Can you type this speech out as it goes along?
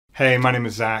Hey, my name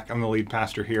is Zach. I'm the lead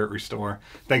pastor here at Restore.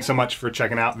 Thanks so much for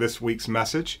checking out this week's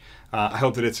message. I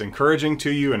hope that it's encouraging to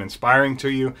you and inspiring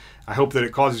to you. I hope that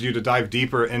it causes you to dive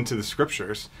deeper into the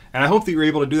scriptures. And I hope that you're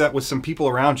able to do that with some people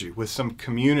around you, with some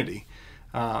community.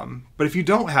 But if you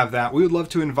don't have that, we would love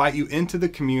to invite you into the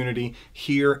community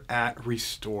here at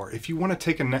Restore. If you want to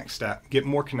take a next step, get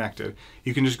more connected,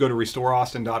 you can just go to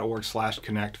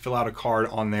restoreaustin.org/connect, fill out a card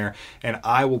on there, and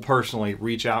I will personally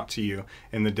reach out to you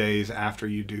in the days after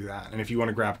you do that. And if you want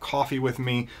to grab coffee with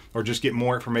me or just get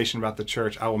more information about the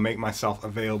church, I will make myself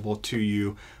available to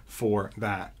you for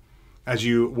that. As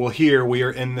you will hear, we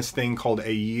are in this thing called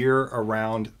A Year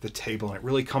Around the Table, and it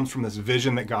really comes from this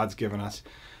vision that God's given us,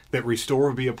 that Restore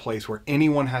will be a place where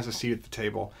anyone has a seat at the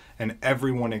table and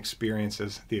everyone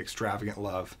experiences the extravagant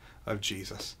love of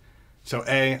Jesus. So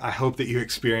A, I hope that you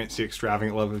experience the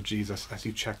extravagant love of Jesus as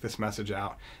you check this message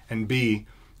out. And B,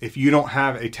 if you don't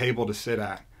have a table to sit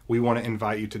at, we want to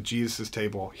invite you to Jesus'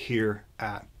 table here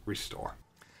at Restore.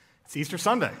 It's Easter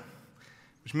Sunday,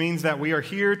 which means that we are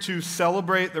here to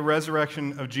celebrate the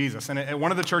resurrection of Jesus. And at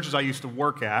one of the churches I used to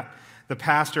work at, the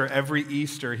pastor, every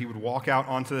Easter, he would walk out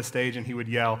onto the stage and he would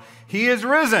yell, "He is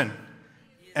risen!"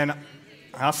 And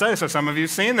I'll say, so some of you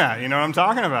have seen that. You know what I'm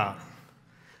talking about.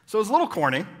 So it was a little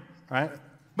corny, right?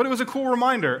 But it was a cool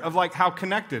reminder of like how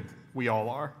connected we all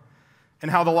are,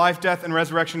 and how the life, death, and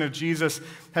resurrection of Jesus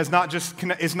is not just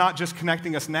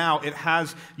connecting us now. It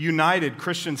has united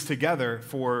Christians together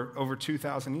for over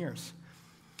 2,000 years.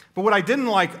 But what I didn't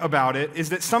like about it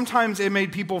is that sometimes it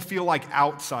made people feel like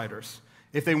outsiders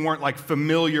if they weren't like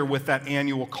familiar with that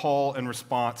annual call and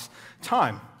response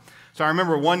time. So I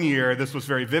remember one year, this was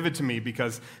very vivid to me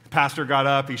because the pastor got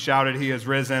up, he shouted, "He is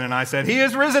risen," and I said, "He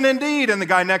is risen indeed," and the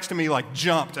guy next to me like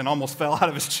jumped and almost fell out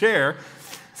of his chair.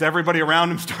 So everybody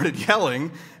around him started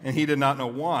yelling, and he did not know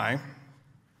why.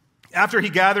 After he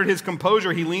gathered his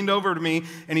composure, he leaned over to me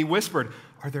and he whispered,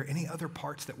 "Are there any other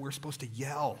parts that we're supposed to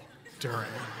yell during?"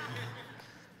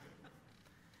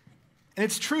 And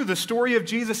it's true, the story of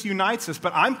Jesus unites us,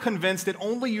 but I'm convinced it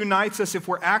only unites us if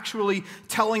we're actually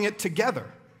telling it together,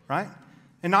 right?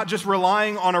 And not just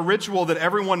relying on a ritual that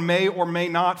everyone may or may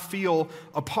not feel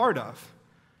a part of.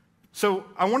 So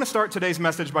I want to start today's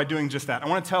message by doing just that. I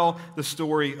want to tell the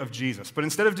story of Jesus. But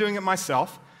instead of doing it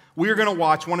myself, we are going to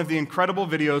watch one of the incredible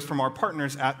videos from our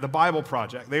partners at the Bible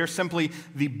Project. They are simply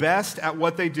the best at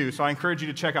what they do. So I encourage you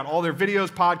to check out all their videos,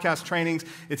 podcasts, trainings,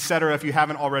 etc. If you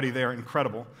haven't already, they are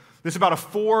incredible. This is about a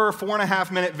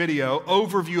 4.5 minute video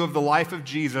overview of the life of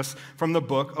Jesus from the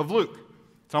book of Luke.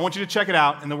 So I want you to check it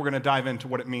out, and then we're going to dive into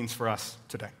what it means for us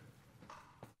today.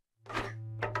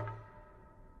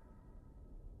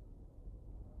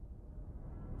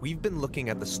 We've been looking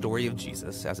at the story of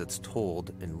Jesus as it's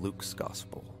told in Luke's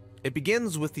gospel. It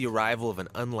begins with the arrival of an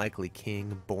unlikely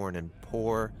king born in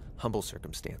poor, humble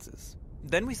circumstances.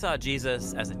 Then we saw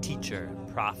Jesus as a teacher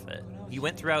and prophet. He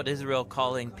went throughout Israel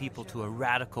calling people to a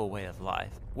radical way of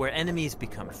life, where enemies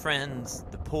become friends,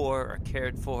 the poor are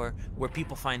cared for, where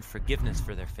people find forgiveness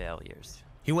for their failures.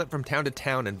 He went from town to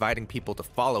town inviting people to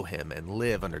follow him and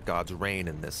live under God's reign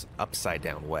in this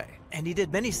upside-down way. And he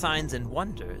did many signs and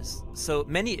wonders, so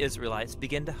many Israelites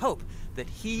began to hope that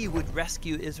he would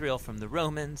rescue Israel from the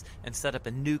Romans and set up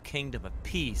a new kingdom of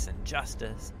peace and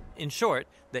justice. In short,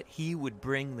 that he would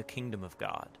bring the kingdom of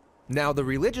God. Now, the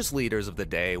religious leaders of the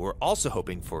day were also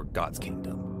hoping for God's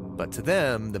kingdom, but to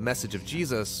them, the message of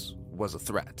Jesus was a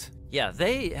threat. Yeah,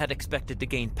 they had expected to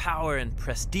gain power and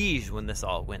prestige when this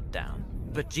all went down.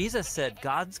 But Jesus said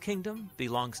God's kingdom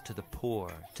belongs to the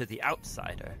poor, to the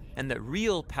outsider, and that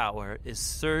real power is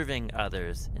serving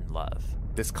others in love.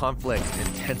 This conflict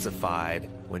intensified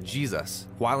when Jesus,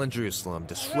 while in Jerusalem,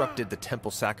 disrupted the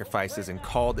temple sacrifices and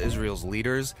called Israel's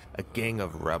leaders a gang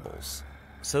of rebels.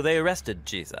 So they arrested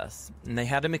Jesus, and they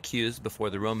had him accused before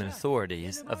the Roman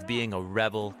authorities of being a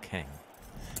rebel king.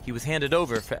 He was handed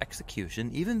over for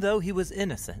execution, even though he was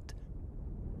innocent.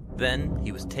 Then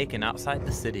he was taken outside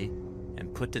the city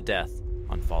and put to death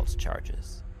on false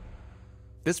charges.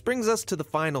 This brings us to the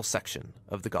final section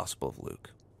of the Gospel of Luke.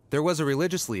 There was a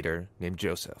religious leader named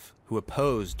Joseph who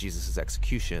opposed Jesus'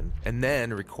 execution and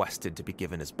then requested to be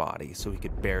given his body so he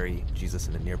could bury Jesus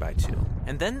in a nearby tomb.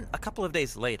 And then a couple of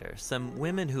days later, some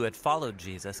women who had followed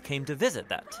Jesus came to visit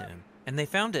that tomb, and they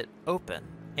found it open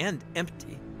and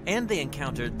empty, and they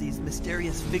encountered these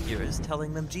mysterious figures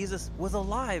telling them Jesus was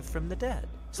alive from the dead.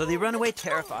 So they run away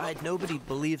terrified. Nobody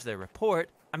believes their report.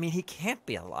 I mean, he can't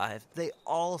be alive. They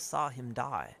all saw him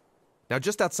die. Now,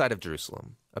 just outside of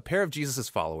Jerusalem, a pair of Jesus'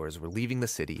 followers were leaving the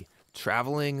city,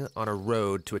 traveling on a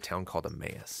road to a town called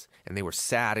Emmaus. and they were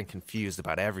sad and confused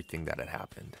about everything that had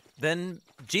happened. Then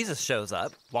Jesus shows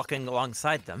up, walking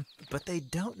alongside them, but they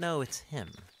don't know it's him.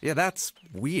 Yeah, that's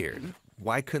weird.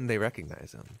 Why couldn't they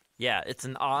recognize him? Yeah, it's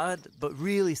an odd but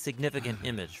really significant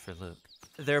image for Luke.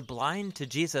 They're blind to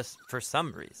Jesus for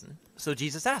some reason, so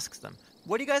Jesus asks them,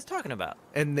 "What are you guys talking about?"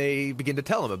 And they begin to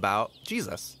tell him about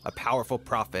Jesus, a powerful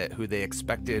prophet who they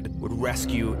expected would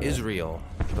rescue Israel,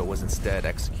 but was instead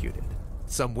executed.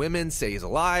 Some women say he's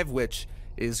alive, which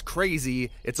is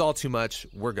crazy. It's all too much.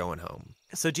 We're going home.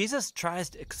 So Jesus tries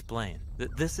to explain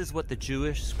that this is what the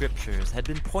Jewish scriptures had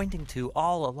been pointing to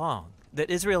all along, that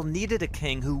Israel needed a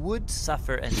king who would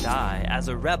suffer and die as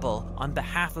a rebel on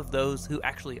behalf of those who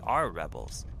actually are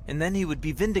rebels. And then he would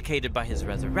be vindicated by his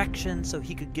resurrection so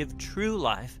he could give true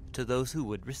life to those who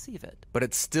would receive it. But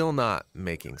it's still not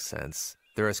making sense.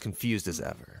 They're as confused as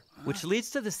ever. Which leads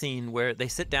to the scene where they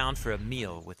sit down for a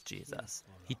meal with Jesus.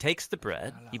 He takes the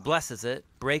bread, he blesses it,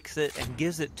 breaks it, and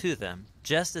gives it to them,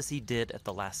 just as he did at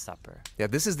the Last Supper. Yeah,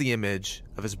 this is the image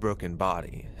of his broken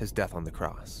body, his death on the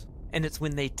cross. And it's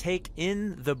when they take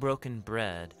in the broken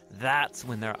bread, that's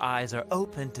when their eyes are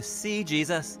open to see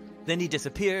Jesus. Then he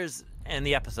disappears, and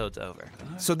the episode's over.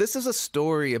 So this is a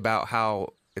story about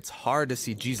how it's hard to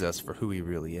see Jesus for who he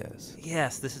really is.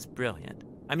 Yes, this is brilliant.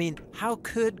 I mean, how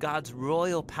could God's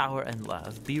royal power and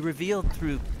love be revealed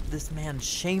through this man's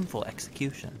shameful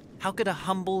execution? How could a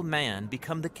humble man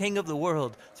become the king of the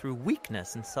world through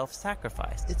weakness and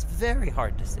self-sacrifice? It's very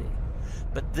hard to see.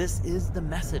 But this is the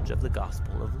message of the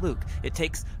Gospel of Luke. It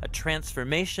takes a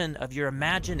transformation of your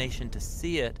imagination to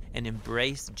see it and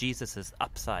embrace Jesus'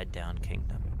 upside-down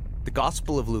kingdom. The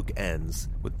Gospel of Luke ends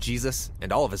with Jesus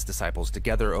and all of his disciples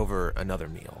together over another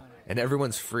meal. And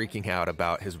everyone's freaking out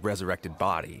about his resurrected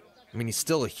body. I mean, he's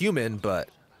still a human, but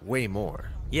way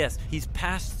more. Yes, he's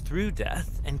passed through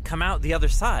death and come out the other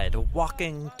side, a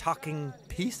walking, talking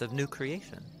piece of new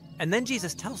creation. And then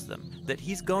Jesus tells them that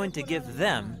he's going to give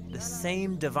them the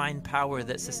same divine power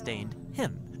that sustained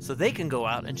him, so they can go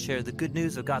out and share the good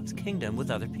news of God's kingdom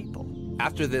with other people.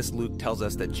 After this, Luke tells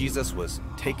us that Jesus was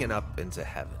taken up into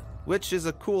heaven, which is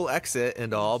a cool exit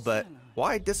and all, but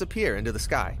why disappear into the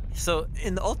sky? So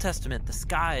in the Old Testament, the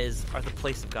skies are the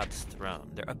place of God's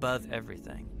throne. They're above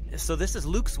everything. So this is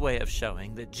Luke's way of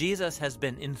showing that Jesus has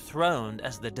been enthroned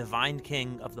as the divine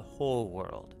king of the whole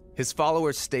world. His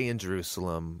followers stay in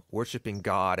Jerusalem, worshiping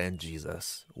God and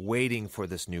Jesus, waiting for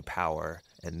this new power,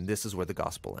 and this is where the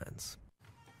gospel ends.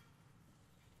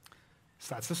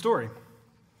 So that's the story.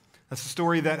 That's the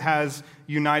story that has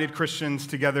united Christians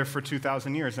together for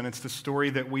 2,000 years, and it's the story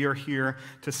that we are here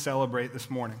to celebrate this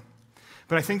morning.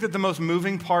 But I think that the most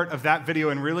moving part of that video,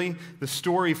 and really the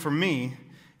story for me,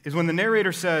 is when the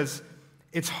narrator says,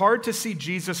 it's hard to see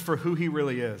Jesus for who he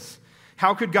really is.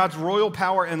 How could God's royal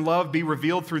power and love be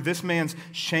revealed through this man's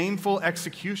shameful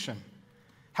execution?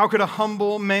 How could a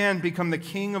humble man become the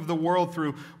king of the world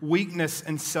through weakness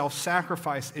and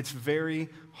self-sacrifice? It's very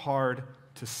hard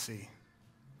to see.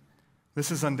 This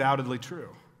is undoubtedly true.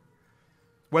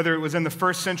 Whether it was in the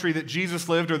first century that Jesus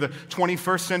lived or the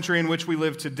 21st century in which we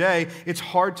live today, it's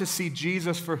hard to see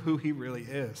Jesus for who he really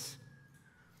is.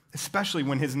 Especially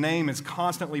when his name is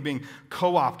constantly being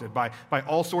co-opted by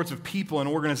all sorts of people and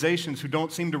organizations who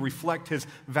don't seem to reflect his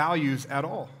values at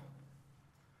all.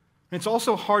 And it's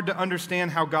also hard to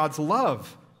understand how God's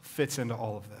love fits into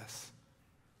all of this.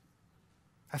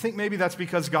 I think maybe that's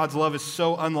because God's love is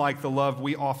so unlike the love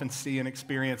we often see and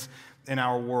experience in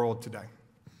our world today.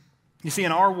 You see,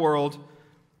 in our world,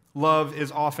 love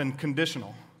is often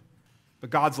conditional, but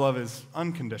God's love is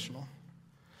unconditional.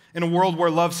 In a world where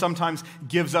love sometimes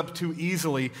gives up too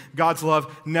easily, God's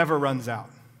love never runs out.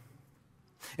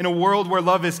 In a world where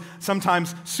love is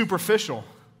sometimes superficial,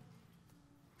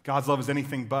 God's love is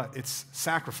anything but. It's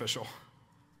sacrificial.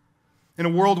 In a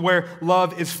world where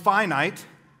love is finite,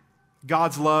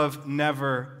 God's love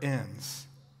never ends.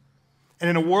 And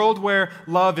in a world where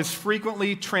love is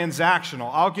frequently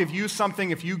transactional, I'll give you something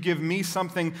if you give me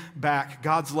something back,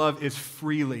 God's love is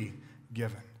freely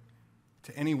given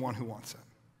to anyone who wants it.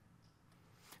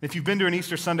 If you've been to an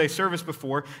Easter Sunday service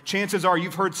before, chances are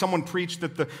you've heard someone preach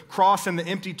that the cross and the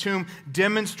empty tomb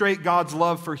demonstrate God's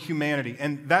love for humanity.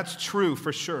 And that's true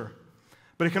for sure.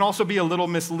 But it can also be a little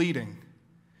misleading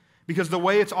because the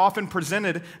way it's often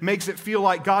presented makes it feel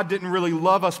like God didn't really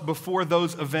love us before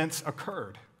those events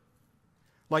occurred.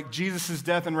 Like Jesus'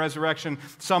 death and resurrection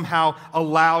somehow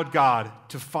allowed God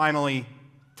to finally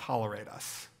tolerate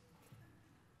us.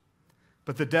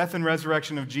 But the death and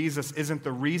resurrection of Jesus isn't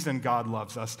the reason God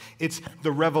loves us. It's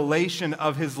the revelation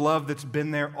of his love that's been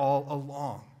there all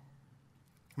along.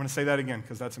 I'm going to say that again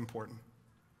because that's important.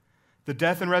 The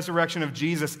death and resurrection of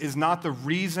Jesus is not the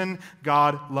reason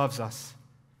God loves us.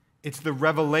 It's the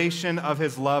revelation of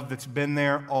his love that's been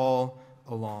there all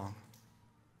along.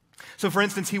 So for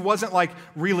instance, he wasn't like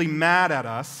really mad at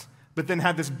us, but then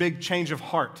had this big change of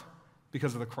heart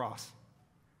because of the cross.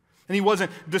 And he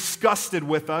wasn't disgusted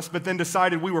with us, but then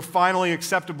decided we were finally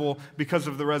acceptable because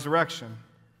of the resurrection.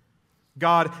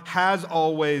 God has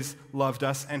always loved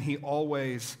us, and he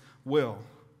always will.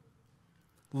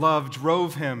 Love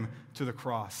drove him to the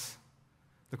cross.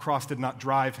 The cross did not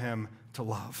drive him to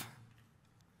love.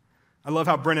 I love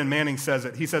how Brennan Manning says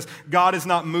it. He says, God is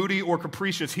not moody or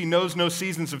capricious. He knows no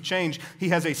seasons of change. He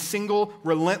has a single,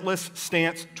 relentless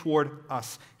stance toward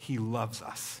us. He loves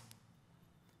us.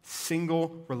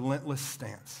 Single, relentless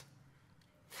stance.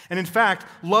 And in fact,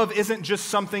 love isn't just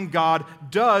something God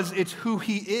does, it's who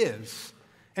he is.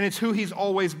 And it's who he's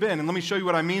always been. And let me show you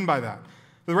what I mean by that.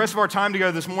 For the rest of our time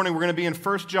together this morning, we're going to be in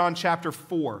 1 John chapter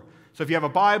 4. So if you have a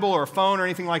Bible or a phone or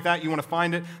anything like that, you want to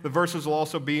find it, the verses will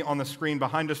also be on the screen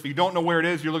behind us. If you don't know where it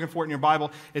is, you're looking for it in your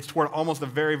Bible, it's toward almost the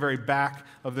very, very back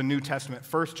of the New Testament.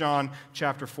 1 John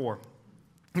chapter 4.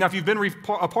 Now, if you've been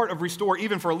a part of Restore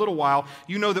even for a little while,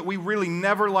 you know that we really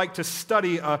never like to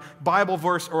study a Bible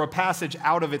verse or a passage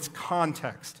out of its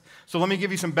context. So let me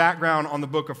give you some background on the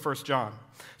book of 1 John.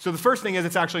 So the first thing is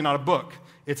it's actually not a book.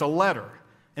 It's a letter.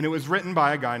 And it was written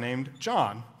by a guy named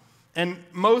John. And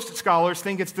most scholars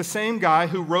think it's the same guy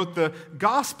who wrote the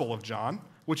Gospel of John,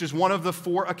 which is one of the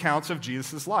 4 accounts of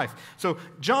Jesus' life. So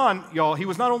John, y'all, he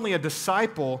was not only a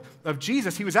disciple of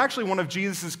Jesus, he was actually one of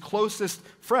Jesus' closest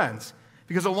friends.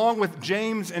 Because along with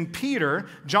James and Peter,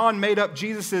 John made up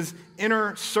Jesus'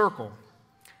 inner circle.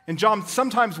 And John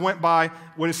sometimes went by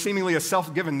what is seemingly a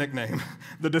self-given nickname,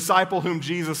 the disciple whom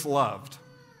Jesus loved.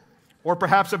 Or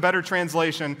perhaps a better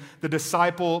translation, the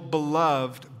disciple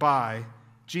beloved by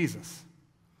Jesus.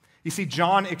 You see,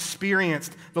 John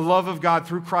experienced the love of God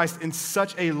through Christ in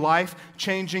such a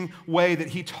life-changing way that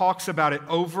he talks about it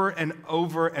over and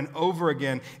over and over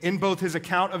again in both his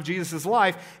account of Jesus'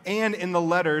 life and in the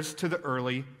letters to the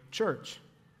early church.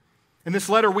 And this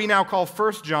letter we now call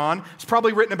 1 John is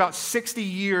probably written about 60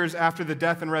 years after the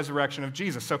death and resurrection of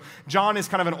Jesus. So John is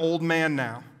kind of an old man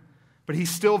now, but he's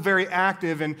still very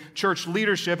active in church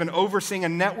leadership and overseeing a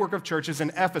network of churches in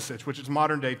Ephesus, which is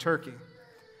modern-day Turkey.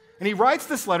 And he writes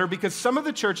this letter because some of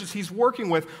the churches he's working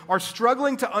with are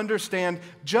struggling to understand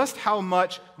just how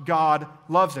much God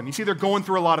loves them. You see, they're going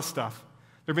through a lot of stuff.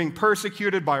 They're being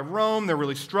persecuted by Rome. They're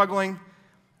really struggling.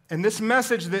 And this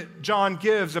message that John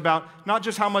gives about not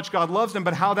just how much God loves them,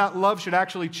 but how that love should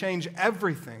actually change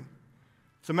everything.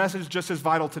 It's a message just as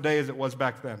vital today as it was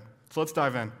back then. So let's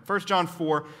dive in. 1 John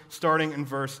 4, starting in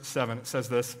verse 7, it says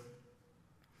this: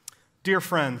 Dear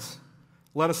friends,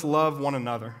 let us love one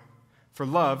another, for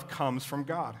love comes from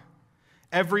God.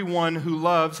 Everyone who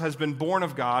loves has been born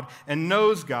of God and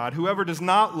knows God. Whoever does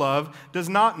not love does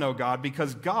not know God,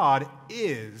 because God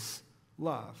is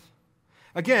love.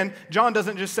 Again, John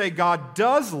doesn't just say God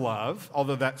does love,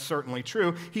 although that's certainly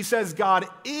true. He says God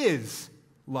is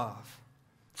love.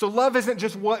 So love isn't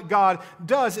just what God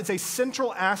does, it's a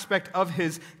central aspect of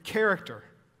his character.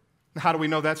 How do we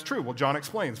know that's true? Well, John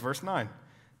explains, verse 9.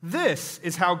 This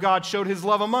is how God showed his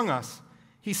love among us.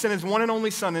 He sent his one and only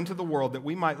Son into the world that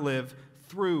we might live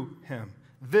through him.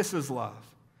 This is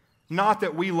love. Not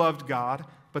that we loved God,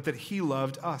 but that he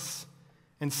loved us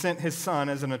and sent his Son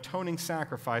as an atoning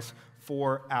sacrifice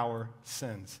for our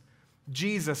sins.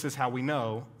 Jesus is how we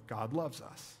know God loves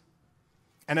us.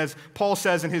 And as Paul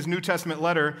says in his New Testament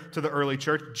letter to the early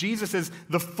church, Jesus is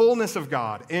the fullness of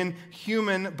God in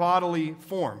human bodily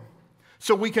form.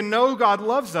 So we can know God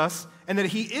loves us and that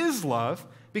he is love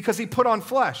because he put on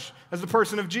flesh as the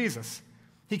person of Jesus.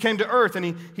 He came to earth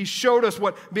and he showed us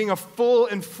what being a full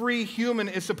and free human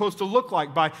is supposed to look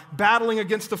like by battling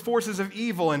against the forces of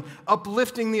evil and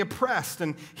uplifting the oppressed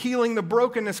and healing the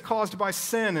brokenness caused by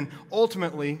sin and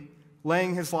ultimately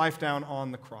laying his life down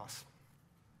on the cross.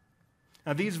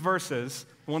 Now these verses,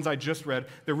 the ones I just read,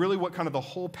 they're really what kind of the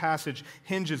whole passage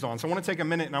hinges on. So I want to take a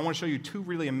minute and I want to show you 2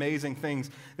 really amazing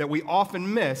things that we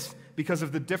often miss because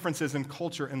of the differences in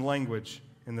culture and language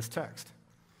in this text.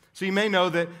 So you may know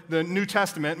that the New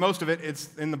Testament, most of it,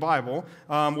 it's in the Bible,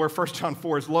 where 1 John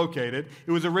 4 is located.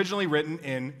 It was originally written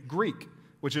in Greek,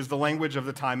 which is the language of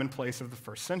the time and place of the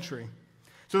first century.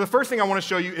 So the first thing I want to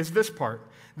show you is this part.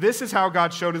 This is how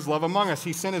God showed his love among us.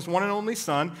 He sent his one and only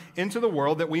Son into the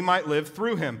world that we might live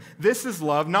through him. This is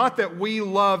love, not that we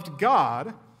loved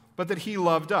God, but that he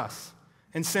loved us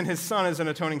and sent his Son as an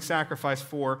atoning sacrifice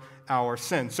for our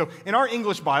sins. So in our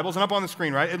English Bibles, and up on the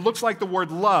screen, right, it looks like the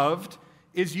word loved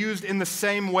is used in the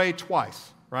same way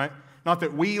twice, right? Not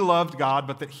that we loved God,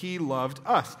 but that he loved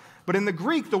us. But in the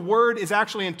Greek, the word is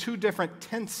actually in two different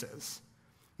tenses.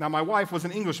 Now, my wife was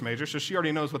an English major, so she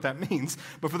already knows what that means.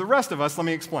 But for the rest of us, let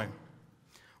me explain.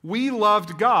 We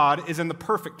loved God is in the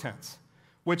perfect tense,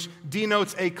 which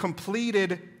denotes a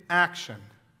completed action,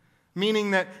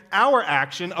 meaning that our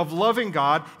action of loving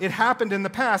God, it happened in the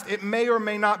past. It may or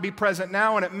may not be present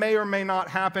now, and it may or may not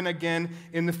happen again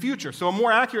in the future. So a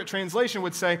more accurate translation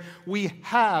would say, we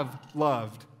have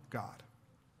loved God.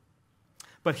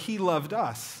 But he loved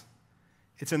us.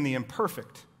 It's in the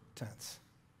imperfect tense,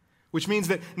 which means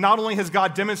that not only has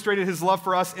God demonstrated his love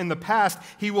for us in the past,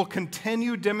 he will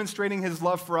continue demonstrating his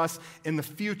love for us in the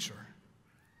future.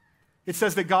 It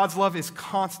says that God's love is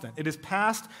constant. It is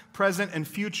past, present, and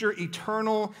future,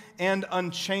 eternal and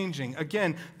unchanging.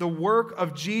 Again, the work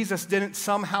of Jesus didn't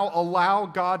somehow allow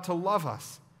God to love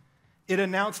us. It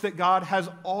announced that God has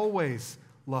always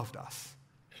loved us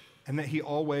and that he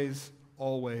always,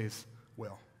 always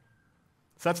will.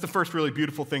 So that's the first really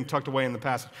beautiful thing tucked away in the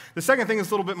passage. The second thing is a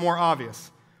little bit more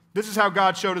obvious. This is how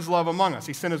God showed his love among us.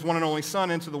 He sent his one and only Son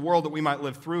into the world that we might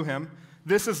live through him.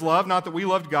 This is love, not that we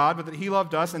loved God, but that he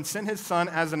loved us and sent his Son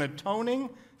as an atoning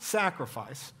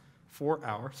sacrifice for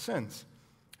our sins.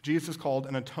 Jesus is called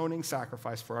an atoning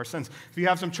sacrifice for our sins. If you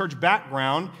have some church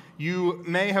background, you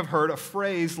may have heard a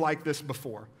phrase like this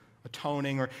before,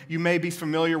 atoning, or you may be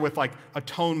familiar with like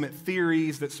atonement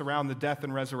theories that surround the death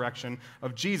and resurrection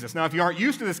of Jesus. Now, if you aren't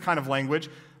used to this kind of language,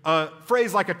 a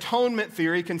phrase like atonement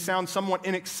theory can sound somewhat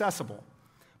inaccessible.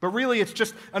 But really, it's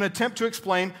just an attempt to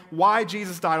explain why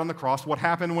Jesus died on the cross, what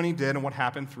happened when he did, and what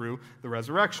happened through the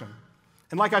resurrection.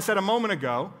 And like I said a moment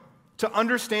ago, to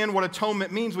understand what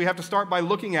atonement means, we have to start by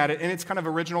looking at it in its kind of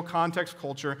original context,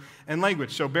 culture, and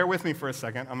language. So bear with me for a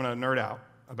second. I'm going to nerd out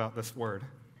about this word.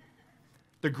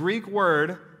 The Greek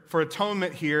word for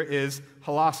atonement here is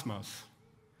hilasmos.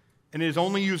 And it is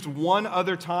only used one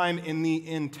other time in the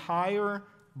entire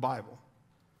Bible.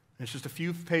 It's just a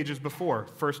few pages before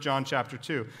 1 John chapter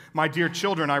 2. My dear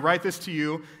children, I write this to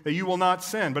you that you will not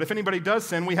sin. But if anybody does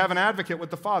sin, we have an advocate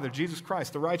with the Father, Jesus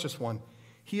Christ, the righteous one.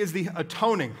 He is the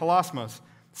atoning, hilasmos,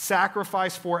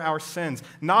 sacrifice for our sins.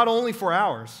 Not only for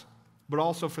ours, but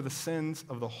also for the sins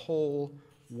of the whole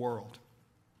world.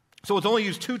 So it's only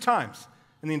used 2 times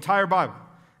in the entire Bible.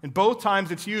 And both times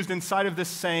it's used inside of this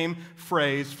same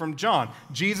phrase from John.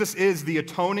 Jesus is the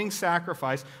atoning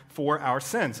sacrifice for our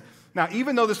sins. Now,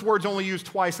 even though this word's only used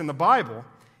twice in the Bible,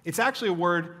 it's actually a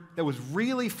word that was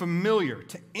really familiar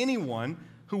to anyone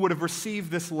who would have received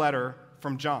this letter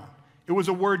from John. It was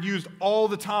a word used all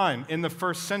the time in the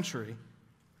first century.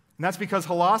 And that's because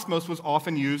hilasmos was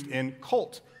often used in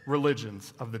cult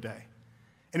religions of the day.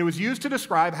 And it was used to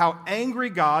describe how angry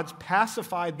gods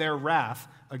pacified their wrath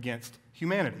against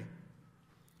humanity.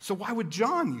 So why would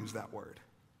John use that word?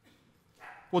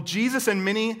 Well, Jesus and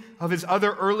many of his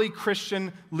other early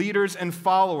Christian leaders and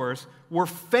followers were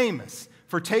famous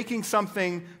for taking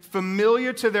something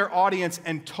familiar to their audience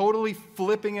and totally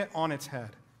flipping it on its head,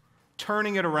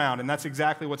 turning it around, and that's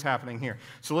exactly what's happening here.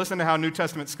 So listen to how New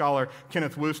Testament scholar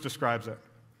Kenneth Wuest describes it.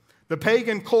 The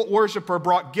pagan cult worshiper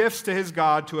brought gifts to his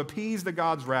God to appease the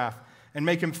God's wrath and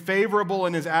make him favorable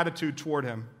in his attitude toward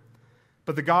him.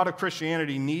 But the God of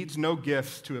Christianity needs no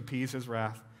gifts to appease his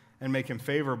wrath and make him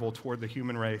favorable toward the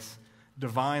human race.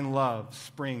 Divine love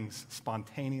springs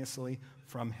spontaneously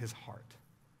from his heart.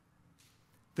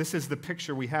 This is the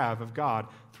picture we have of God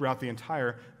throughout the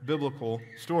entire biblical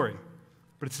story.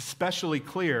 But it's especially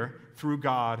clear through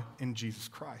God in Jesus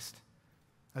Christ.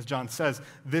 As John says,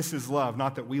 this is love,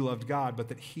 not that we loved God, but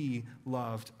that he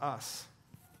loved us.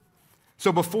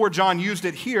 So before John used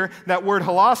it here, that word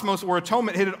hilasmos or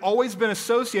atonement, it had always been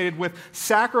associated with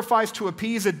sacrifice to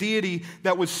appease a deity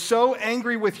that was so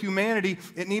angry with humanity,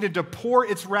 it needed to pour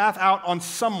its wrath out on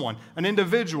someone, an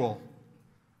individual,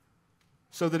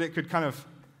 so that it could kind of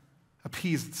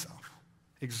appease itself,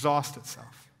 exhaust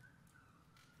itself.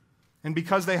 And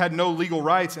because they had no legal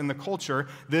rights in the culture,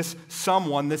 this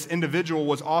someone, this individual,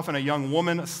 was often a young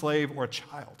woman, a slave, or a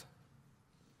child.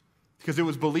 Because it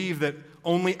was believed that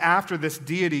only after this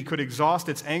deity could exhaust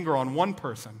its anger on one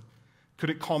person could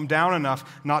it calm down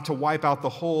enough not to wipe out the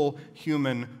whole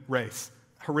human race.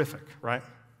 Horrific, right?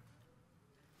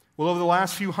 Well, over the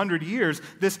last few hundred years,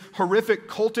 this horrific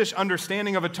cultish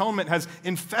understanding of atonement has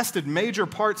infested major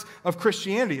parts of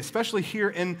Christianity, especially here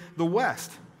in the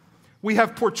West. We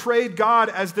have portrayed God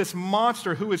as this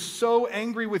monster who is so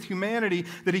angry with humanity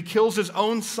that he kills his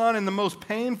own son in the most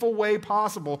painful way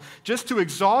possible, just to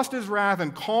exhaust his wrath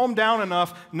and calm down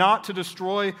enough not to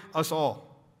destroy us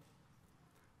all.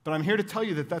 But I'm here to tell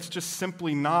you that that's just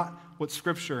simply not what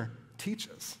Scripture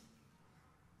teaches.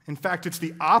 In fact, it's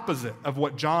the opposite of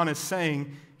what John is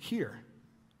saying here.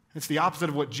 It's the opposite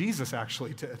of what Jesus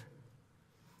actually did.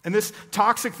 And this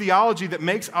toxic theology that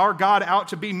makes our God out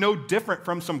to be no different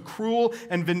from some cruel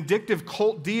and vindictive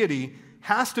cult deity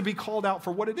has to be called out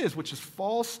for what it is, which is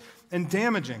false and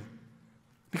damaging.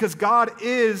 Because God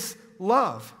is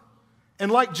love.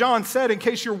 And like John said, in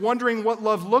case you're wondering what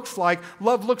love looks like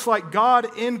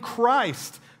God in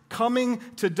Christ coming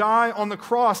to die on the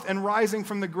cross and rising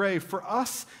from the grave for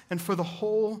us and for the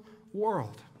whole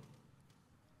world.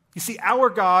 You see, our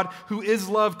God, who is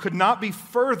love, could not be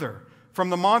further from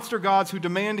the monster gods who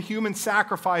demand human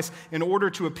sacrifice in order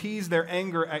to appease their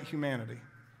anger at humanity.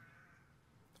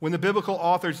 When the biblical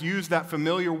authors use that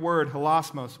familiar word,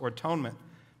 hilasmos, or atonement,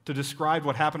 to describe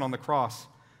what happened on the cross,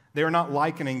 they are not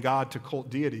likening God to cult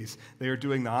deities. They are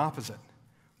doing the opposite.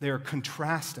 They are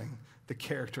contrasting the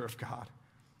character of God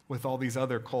with all these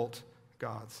other cult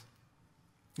gods.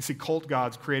 You see, cult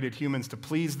gods created humans to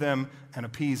please them and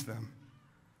appease them.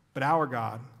 But our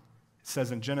God, it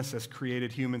says in Genesis,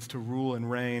 created humans to rule and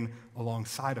reign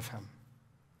alongside of him.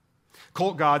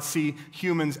 Cult gods see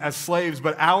humans as slaves,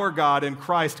 but our God in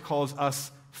Christ calls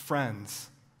us friends,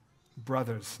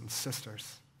 brothers and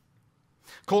sisters.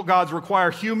 Cult gods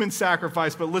require human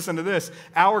sacrifice, but listen to this.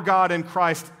 Our God in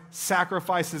Christ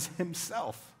sacrifices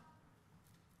himself.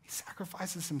 He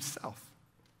sacrifices himself.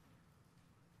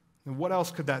 And what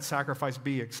else could that sacrifice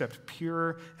be except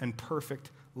pure and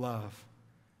perfect love?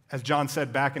 As John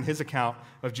said back in his account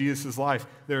of Jesus' life,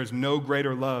 there is no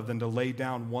greater love than to lay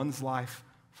down one's life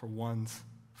for one's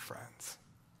friends.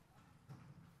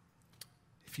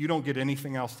 If you don't get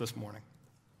anything else this morning,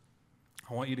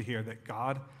 I want you to hear that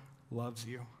God loves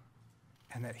you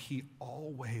and that he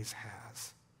always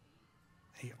has.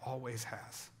 He always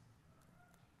has.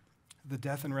 The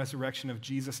death and resurrection of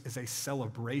Jesus is a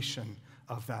celebration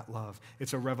of that love.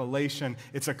 It's a revelation.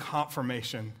 It's a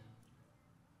confirmation.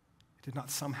 It did not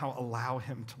somehow allow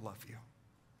him to love you.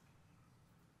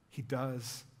 He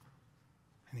does,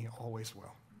 and he always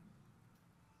will.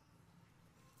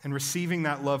 And receiving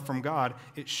that love from God,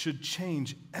 it should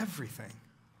change everything.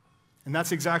 And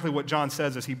that's exactly what John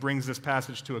says as he brings this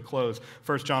passage to a close.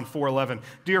 1 John 4:11.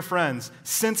 Dear friends,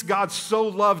 since God so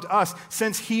loved us,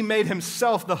 since he made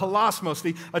himself the hilasmos,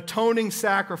 the atoning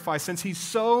sacrifice, since he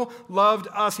so loved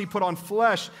us, he put on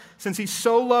flesh, since he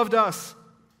so loved us,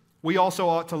 we also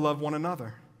ought to love one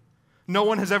another. No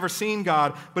one has ever seen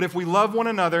God, but if we love one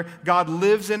another, God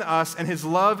lives in us, and his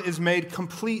love is made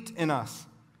complete in us.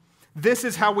 This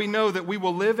is how we know that we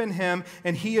will live in him,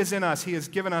 and he is in us. He has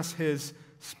given us his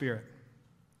Spirit.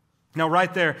 Now,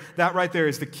 that right there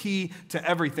is the key to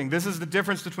everything. This is the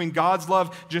difference between God's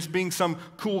love just being some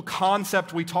cool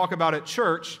concept we talk about at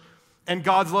church and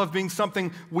God's love being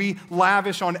something we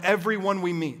lavish on everyone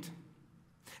we meet.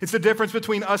 It's the difference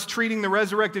between us treating the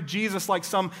resurrected Jesus like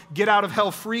some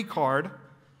get-out-of-hell-free card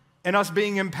and us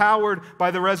being empowered by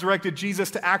the resurrected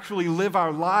Jesus to actually live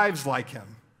our lives like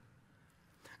him.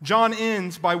 John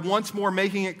ends by once more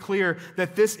making it clear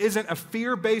that this isn't a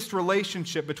fear-based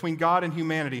relationship between God and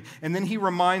humanity. And then he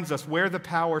reminds us where the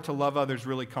power to love others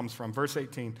really comes from. Verse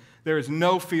 18, there is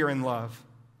no fear in love,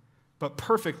 but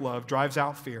perfect love drives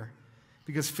out fear,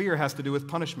 because fear has to do with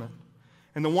punishment.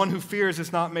 And the one who fears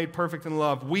is not made perfect in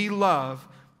love. We love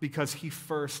because he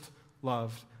first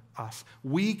loved us.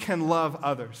 We can love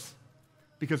others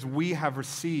because we have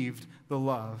received the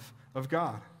love of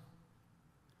God.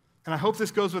 And I hope this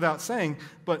goes without saying,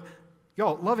 but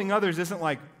y'all, loving others isn't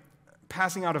like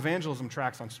passing out evangelism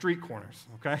tracts on street corners,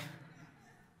 okay?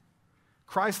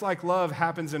 Christ-like love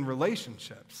happens in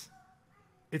relationships.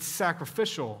 It's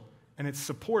sacrificial and it's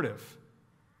supportive.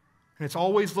 And it's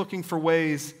always looking for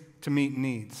ways to meet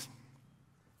needs.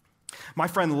 My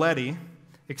friend Letty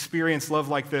experienced love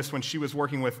like this when she was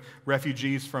working with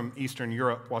refugees from Eastern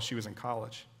Europe while she was in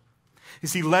college. You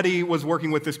see, Letty was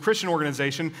working with this Christian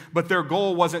organization, but their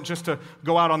goal wasn't just to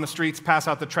go out on the streets, pass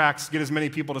out the tracts, get as many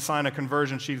people to sign a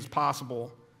conversion sheet as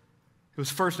possible. It was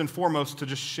first and foremost to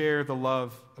just share the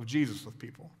love of Jesus with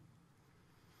people.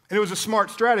 And it was a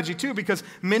smart strategy, too, because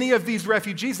many of these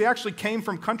refugees, they actually came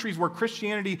from countries where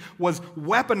Christianity was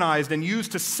weaponized and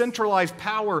used to centralize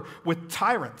power with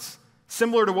tyrants,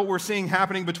 similar to what we're seeing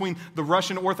happening between the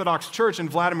Russian Orthodox Church and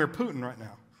Vladimir Putin right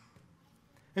now.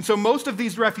 And so most of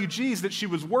these refugees that she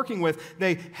was working with,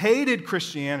 they hated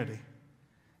Christianity,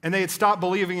 and they had stopped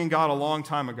believing in God a long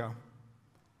time ago.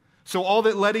 So all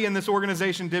that Letty and this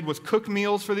organization did was cook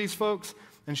meals for these folks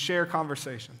and share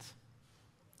conversations.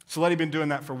 So Letty had been doing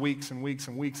that for weeks and weeks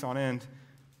and weeks on end.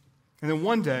 And then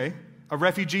one day, a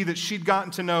refugee that she'd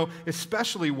gotten to know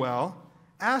especially well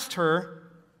asked her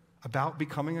about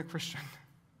becoming a Christian.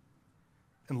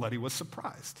 And Letty was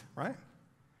surprised, right?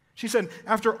 She said,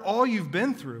 after all you've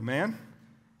been through, man,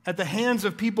 at the hands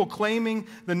of people claiming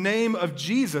the name of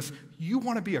Jesus, you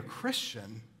want to be a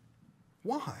Christian.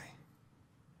 Why?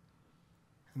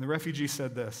 And the refugee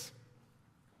said this,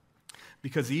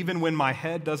 because even when my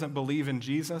head doesn't believe in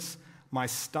Jesus, my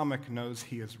stomach knows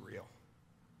he is real.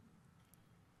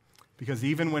 Because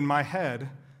even when my head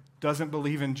doesn't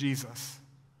believe in Jesus,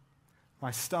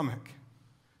 my stomach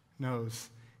knows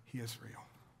he is real.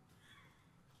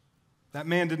 That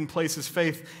man didn't place his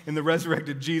faith in the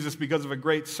resurrected Jesus because of a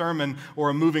great sermon or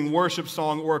a moving worship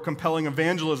song or a compelling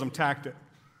evangelism tactic.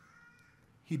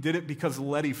 He did it because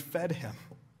Letty fed him.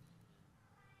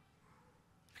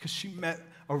 Because she met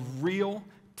a real,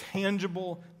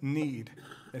 tangible need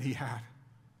that he had.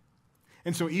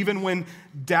 And so even when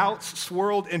doubts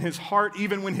swirled in his heart,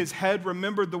 even when his head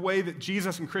remembered the way that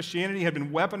Jesus and Christianity had been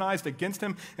weaponized against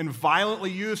him and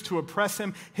violently used to oppress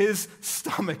him, his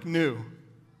stomach knew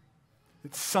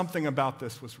that something about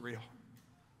this was real.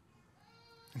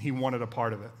 And he wanted a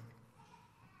part of it.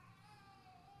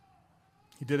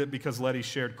 He did it because Letty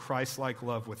shared Christ-like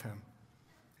love with him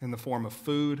in the form of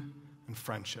food and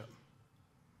friendship.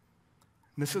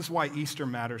 And this is why Easter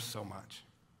matters so much.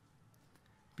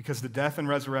 Because the death and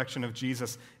resurrection of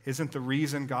Jesus isn't the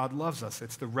reason God loves us.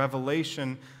 It's the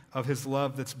revelation of his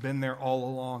love that's been there all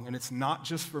along. And it's not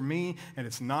just for me, and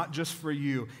it's not just for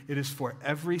you. It is for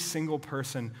every single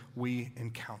person we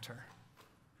encounter.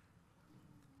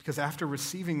 Because after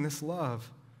receiving this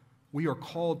love, we are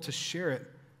called to share it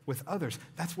with others.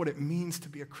 That's what it means to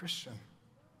be a Christian.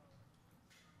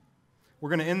 We're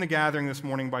going to end the gathering this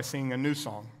morning by singing a new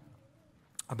song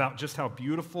about just how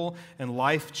beautiful and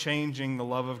life-changing the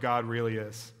love of God really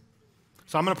is.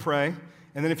 So I'm going to pray,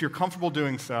 and then if you're comfortable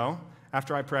doing so,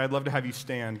 after I pray, I'd love to have you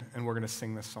stand, and we're going to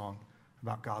sing this song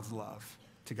about God's love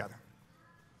together.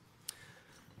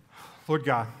 Lord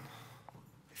God,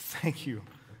 thank you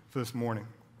for this morning.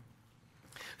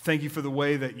 Thank you for the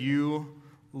way that you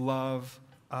love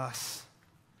us,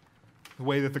 the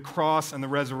way that the cross and the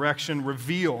resurrection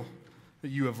reveal that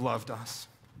you have loved us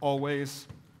always,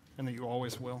 and that you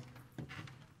always will.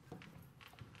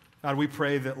 God, we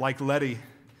pray that like Letty,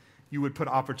 you would put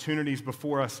opportunities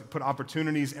before us, put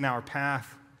opportunities in our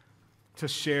path to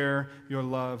share your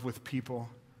love with people.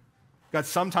 God,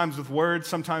 sometimes with words,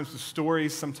 sometimes with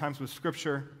stories, sometimes with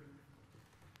scripture,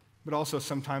 but also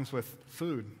sometimes with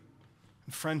food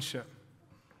and friendship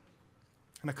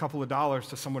and a couple of dollars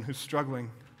to someone who's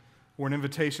struggling, or an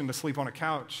invitation to sleep on a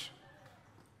couch.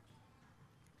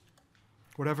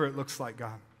 Whatever it looks like,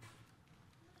 God.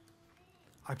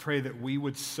 I pray that we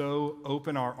would so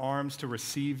open our arms to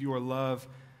receive your love,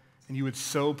 and you would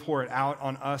so pour it out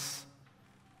on us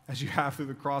as you have through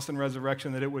the cross and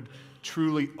resurrection, that it would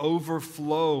truly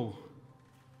overflow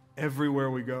everywhere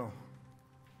we go.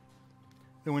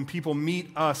 That when people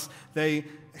meet us, they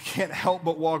can't help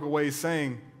but walk away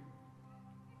saying,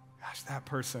 gosh, that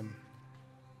person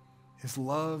is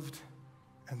loved,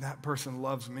 and that person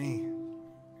loves me.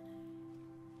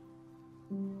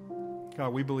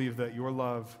 God, we believe that your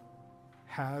love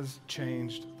has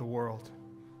changed the world,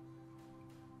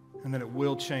 and that it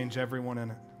will change everyone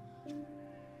in it.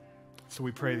 So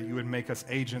we pray that you would make us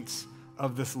agents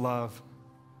of this love,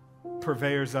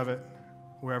 purveyors of it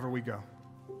wherever we go.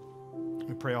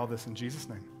 We pray all this in Jesus'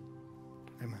 name.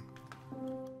 Amen.